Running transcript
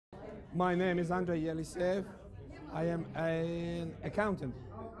My name is Andrey Yeliseev. I am an accountant.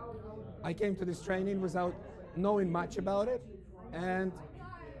 I came to this training without knowing much about it, and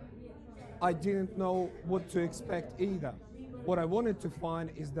I didn't know what to expect either. What I wanted to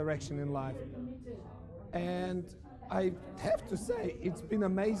find is direction in life. And I have to say, it's been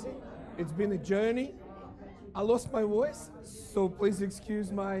amazing. It's been a journey. I lost my voice, so please excuse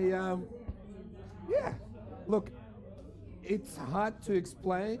my, yeah. Look, it's hard to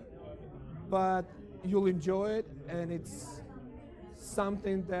explain, but you'll enjoy it, and it's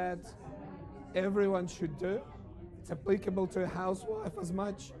something that everyone should do. It's applicable to a housewife as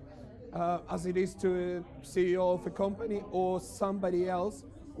much as it is to a CEO of a company or somebody else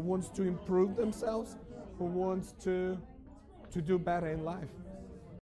who wants to improve themselves, who wants to do better in life.